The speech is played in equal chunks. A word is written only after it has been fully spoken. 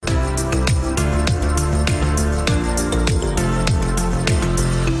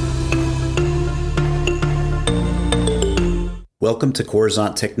Welcome to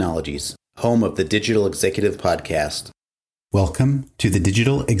Coruzant Technologies, home of the Digital Executive Podcast. Welcome to the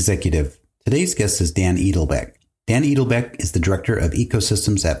Digital Executive. Today's guest is Dan Edlebeck. Dan Edlebeck is the Director of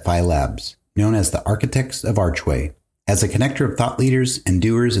Ecosystems at Phi Labs, known as the Architects of Archway. As a connector of thought leaders and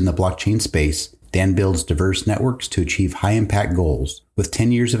doers in the blockchain space, Dan builds diverse networks to achieve high-impact goals. With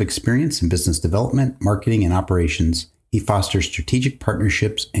 10 years of experience in business development, marketing, and operations, he fosters strategic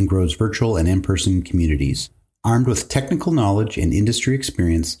partnerships and grows virtual and in-person communities. Armed with technical knowledge and industry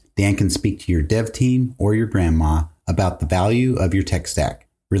experience, Dan can speak to your dev team or your grandma about the value of your tech stack.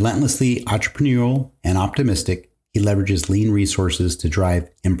 Relentlessly entrepreneurial and optimistic, he leverages lean resources to drive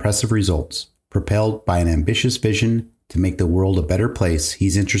impressive results. Propelled by an ambitious vision to make the world a better place,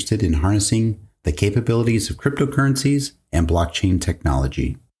 he's interested in harnessing the capabilities of cryptocurrencies and blockchain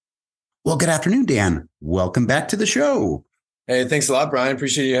technology. Well, good afternoon, Dan. Welcome back to the show. Hey, thanks a lot, Brian.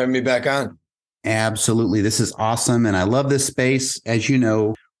 Appreciate you having me back on. Absolutely. This is awesome. And I love this space. As you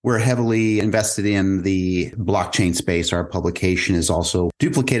know, we're heavily invested in the blockchain space. Our publication is also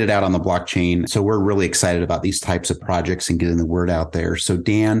duplicated out on the blockchain. So we're really excited about these types of projects and getting the word out there. So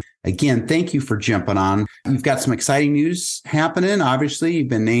Dan, again, thank you for jumping on. You've got some exciting news happening. Obviously, you've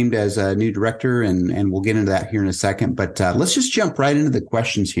been named as a new director, and we'll get into that here in a second. But let's just jump right into the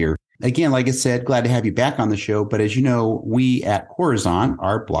questions here. Again, like I said, glad to have you back on the show. But as you know, we at Coruzant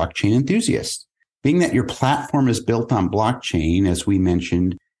are blockchain enthusiasts. Being that your platform is built on blockchain, as we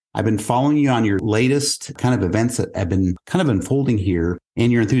mentioned, I've been following you on your latest kind of events that have been kind of unfolding here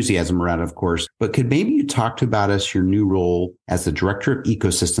and your enthusiasm around it, of course. But could maybe you talk about us, your new role as the Director of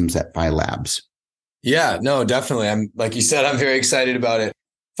Ecosystems at Phi Labs? Yeah, no, definitely. Like you said, I'm very excited about it.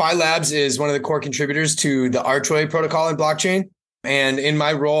 Phi Labs is one of the core contributors to the Archway protocol in blockchain. And in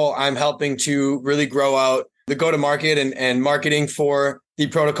my role, I'm helping to really grow out the go-to-market and marketing for the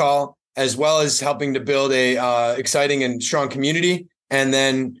protocol, as well as helping to build a exciting and strong community. And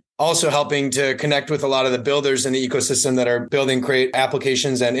then also helping to connect with a lot of the builders in the ecosystem that are building great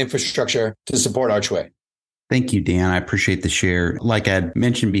applications and infrastructure to support Archway. Thank you, Dan. I appreciate the share. Like I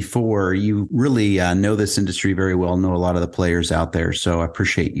mentioned before, you really know this industry very well, know a lot of the players out there. So I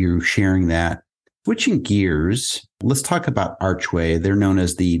appreciate you sharing that. Switching gears, let's talk about Archway. They're known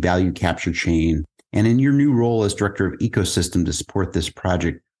as the value capture chain. And in your new role as Director of Ecosystem to support this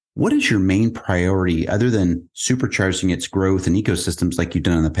project, what is your main priority other than supercharging its growth and ecosystems like you've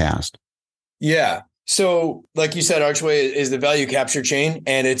done in the past? Yeah. So like you said, Archway is the value capture chain,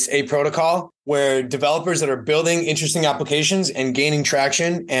 and it's a protocol where developers that are building interesting applications and gaining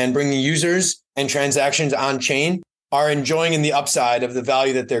traction and bringing users and transactions on chain are enjoying in the upside of the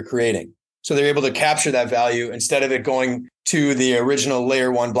value that they're creating. So they're able to capture that value instead of it going to the original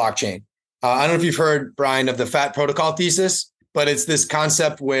layer one blockchain. I don't know if you've heard, Brian, of the FAT protocol thesis. But it's this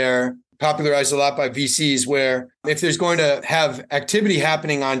concept where popularized a lot by VCs, where if there's going to have activity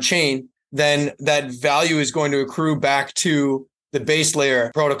happening on chain, then that value is going to accrue back to the base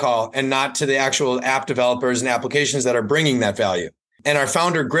layer protocol and not to the actual app developers and applications that are bringing that value. And our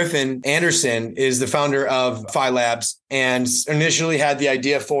founder, Griffin Anderson, is the founder of Phi Labs and initially had the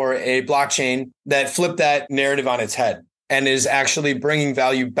idea for a blockchain that flipped that narrative on its head and is actually bringing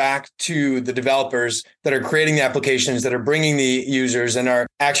value back to the developers that are creating the applications, that are bringing the users and are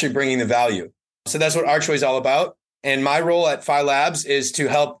actually bringing the value. So that's what Archway is all about. And my role at Phi Labs is to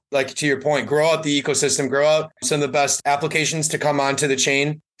help, like to your point, grow out the ecosystem, grow out some of the best applications to come onto the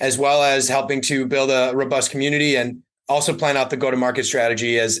chain, as well as helping to build a robust community and also plan out the go-to-market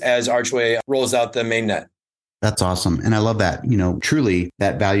strategy as Archway rolls out the mainnet. That's awesome. And I love that, truly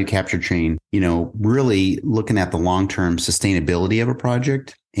that value capture chain, really looking at the long-term sustainability of a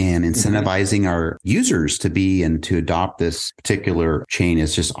project and incentivizing our users to be and to adopt this particular chain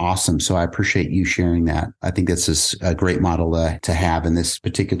is just awesome. So I appreciate you sharing that. I think that's just a great model to have in this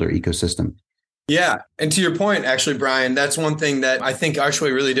particular ecosystem. Yeah. And to your point, actually, Brian, that's one thing that I think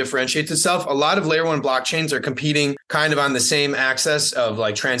Archway really differentiates itself. A lot of layer one blockchains are competing kind of on the same axis of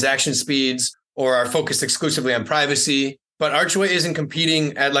like transaction speeds, or are focused exclusively on privacy. But Archway isn't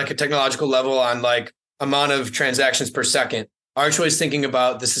competing at like a technological level on like amount of transactions per second. Archway is thinking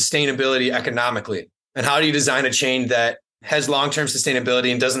about the sustainability economically. And how do you design a chain that has long-term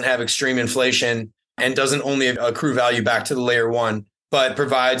sustainability and doesn't have extreme inflation and doesn't only accrue value back to the layer one, but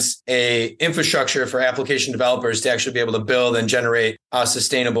provides a infrastructure for application developers to actually be able to build and generate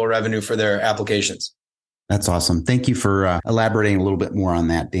sustainable revenue for their applications. That's awesome. Thank you for elaborating a little bit more on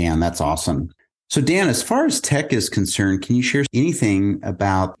that, Dan. That's awesome. So Dan, as far as tech is concerned, can you share anything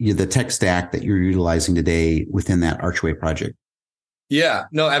about the tech stack that you're utilizing today within that Archway project? Yeah,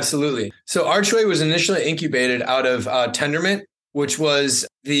 no, absolutely. So Archway was initially incubated out of Tendermint, which was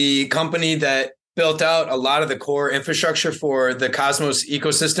the company that built out a lot of the core infrastructure for the Cosmos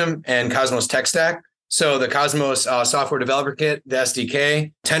ecosystem and Cosmos tech stack. So the Cosmos software developer kit, the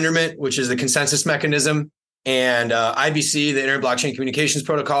SDK, Tendermint, which is the consensus mechanism, and IBC, the Inter-Blockchain Communications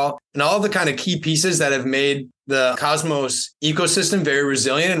Protocol, and all the kind of key pieces that have made the Cosmos ecosystem very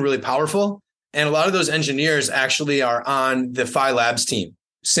resilient and really powerful. And a lot of those engineers actually are on the Phi Labs team.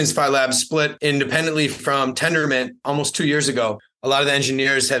 Since Phi Labs split independently from Tendermint almost 2 years ago, a lot of the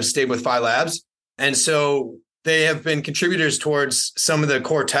engineers have stayed with Phi Labs. And so they have been contributors towards some of the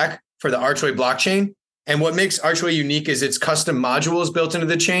core tech for the Archway blockchain. And what makes Archway unique is its custom modules built into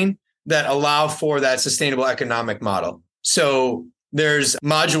the chain that allow for that sustainable economic model. So there's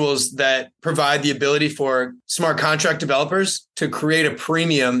modules that provide the ability for smart contract developers to create a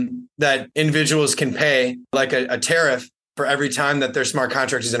premium that individuals can pay, like a tariff for every time that their smart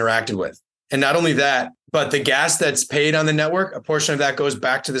contract is interacted with. And not only that, but the gas that's paid on the network, a portion of that goes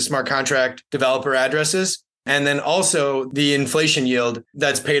back to the smart contract developer addresses. And then also the inflation yield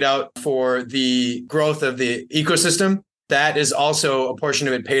that's paid out for the growth of the ecosystem. That is also a portion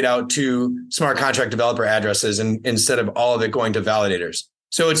of it paid out to smart contract developer addresses and instead of all of it going to validators.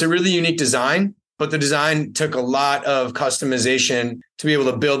 So it's a really unique design, but the design took a lot of customization to be able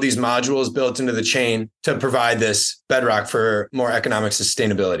to build these modules built into the chain to provide this bedrock for more economic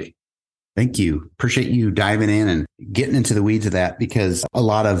sustainability. Thank you. Appreciate you diving in and getting into the weeds of that, because a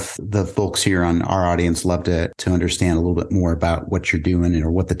lot of the folks here on our audience love to understand a little bit more about what you're doing or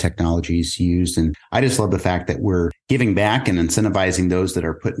what the technology is used. And I just love the fact that we're giving back and incentivizing those that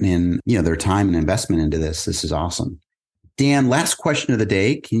are putting in, their time and investment into this. This is awesome. Dan, last question of the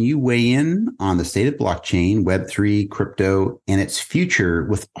day. Can you weigh in on the state of blockchain, Web3, crypto, and its future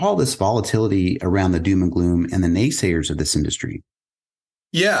with all this volatility around the doom and gloom and the naysayers of this industry?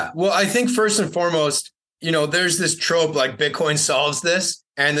 Yeah, well, I think first and foremost, there's this trope like Bitcoin solves this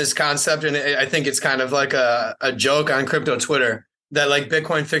and this concept. And I think it's kind of like a joke on crypto Twitter that like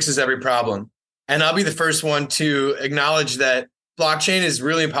Bitcoin fixes every problem. And I'll be the first one to acknowledge that blockchain is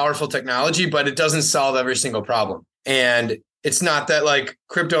really powerful technology, but it doesn't solve every single problem. And it's not that like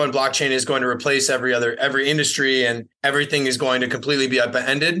crypto and blockchain is going to replace every industry and everything is going to completely be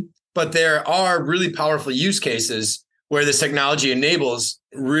upended. But there are really powerful use cases where this technology enables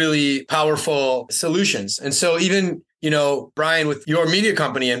really powerful solutions. And so even, Brian, with your media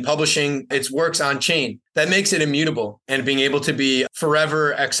company and publishing its works on chain, that makes it immutable and being able to be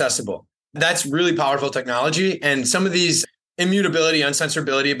forever accessible. That's really powerful technology. And some of these immutability,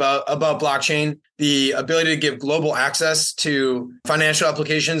 uncensorability about blockchain, the ability to give global access to financial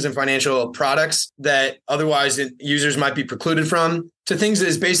applications and financial products that otherwise users might be precluded from, to things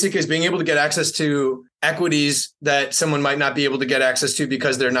as basic as being able to get access to equities that someone might not be able to get access to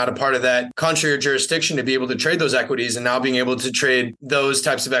because they're not a part of that country or jurisdiction to be able to trade those equities, and now being able to trade those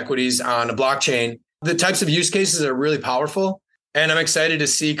types of equities on a blockchain. The types of use cases are really powerful. And I'm excited to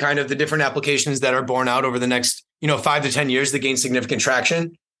see kind of the different applications that are born out over the next 5 to 10 years that gain significant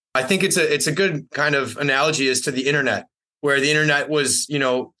traction. I think it's a good kind of analogy as to the internet, where the internet was,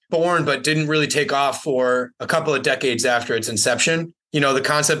 born, but didn't really take off for a couple of decades after its inception. The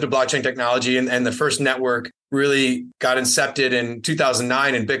concept of blockchain technology and the first network really got incepted in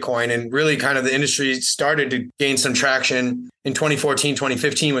 2009 in Bitcoin. And really kind of the industry started to gain some traction in 2014,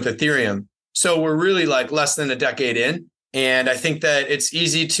 2015 with Ethereum. So we're really like less than a decade in. And I think that it's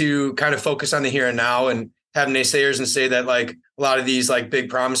easy to kind of focus on the here and now and have naysayers and say that like a lot of these like big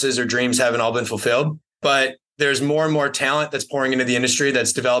promises or dreams haven't all been fulfilled. But there's more and more talent that's pouring into the industry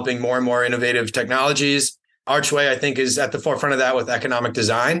that's developing more and more innovative technologies. Archway, I think, is at the forefront of that with economic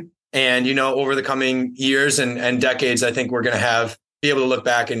design. And, over the coming years and decades, I think we're going to be able to look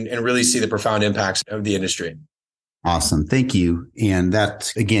back and really see the profound impacts of the industry. Awesome. Thank you. And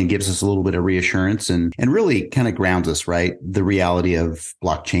that, again, gives us a little bit of reassurance and really kind of grounds us, right? The reality of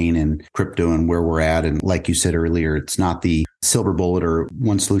blockchain and crypto and where we're at. And like you said earlier, it's not the silver bullet or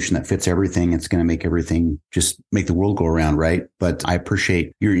one solution that fits everything. It's going to make everything just make the world go around, right? But I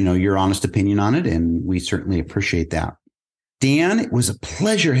appreciate your honest opinion on it. And we certainly appreciate that. Dan, it was a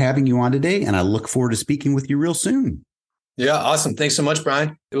pleasure having you on today. And I look forward to speaking with you real soon. Yeah, awesome. Thanks so much,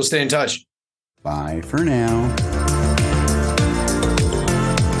 Brian. We'll stay in touch. Bye for now.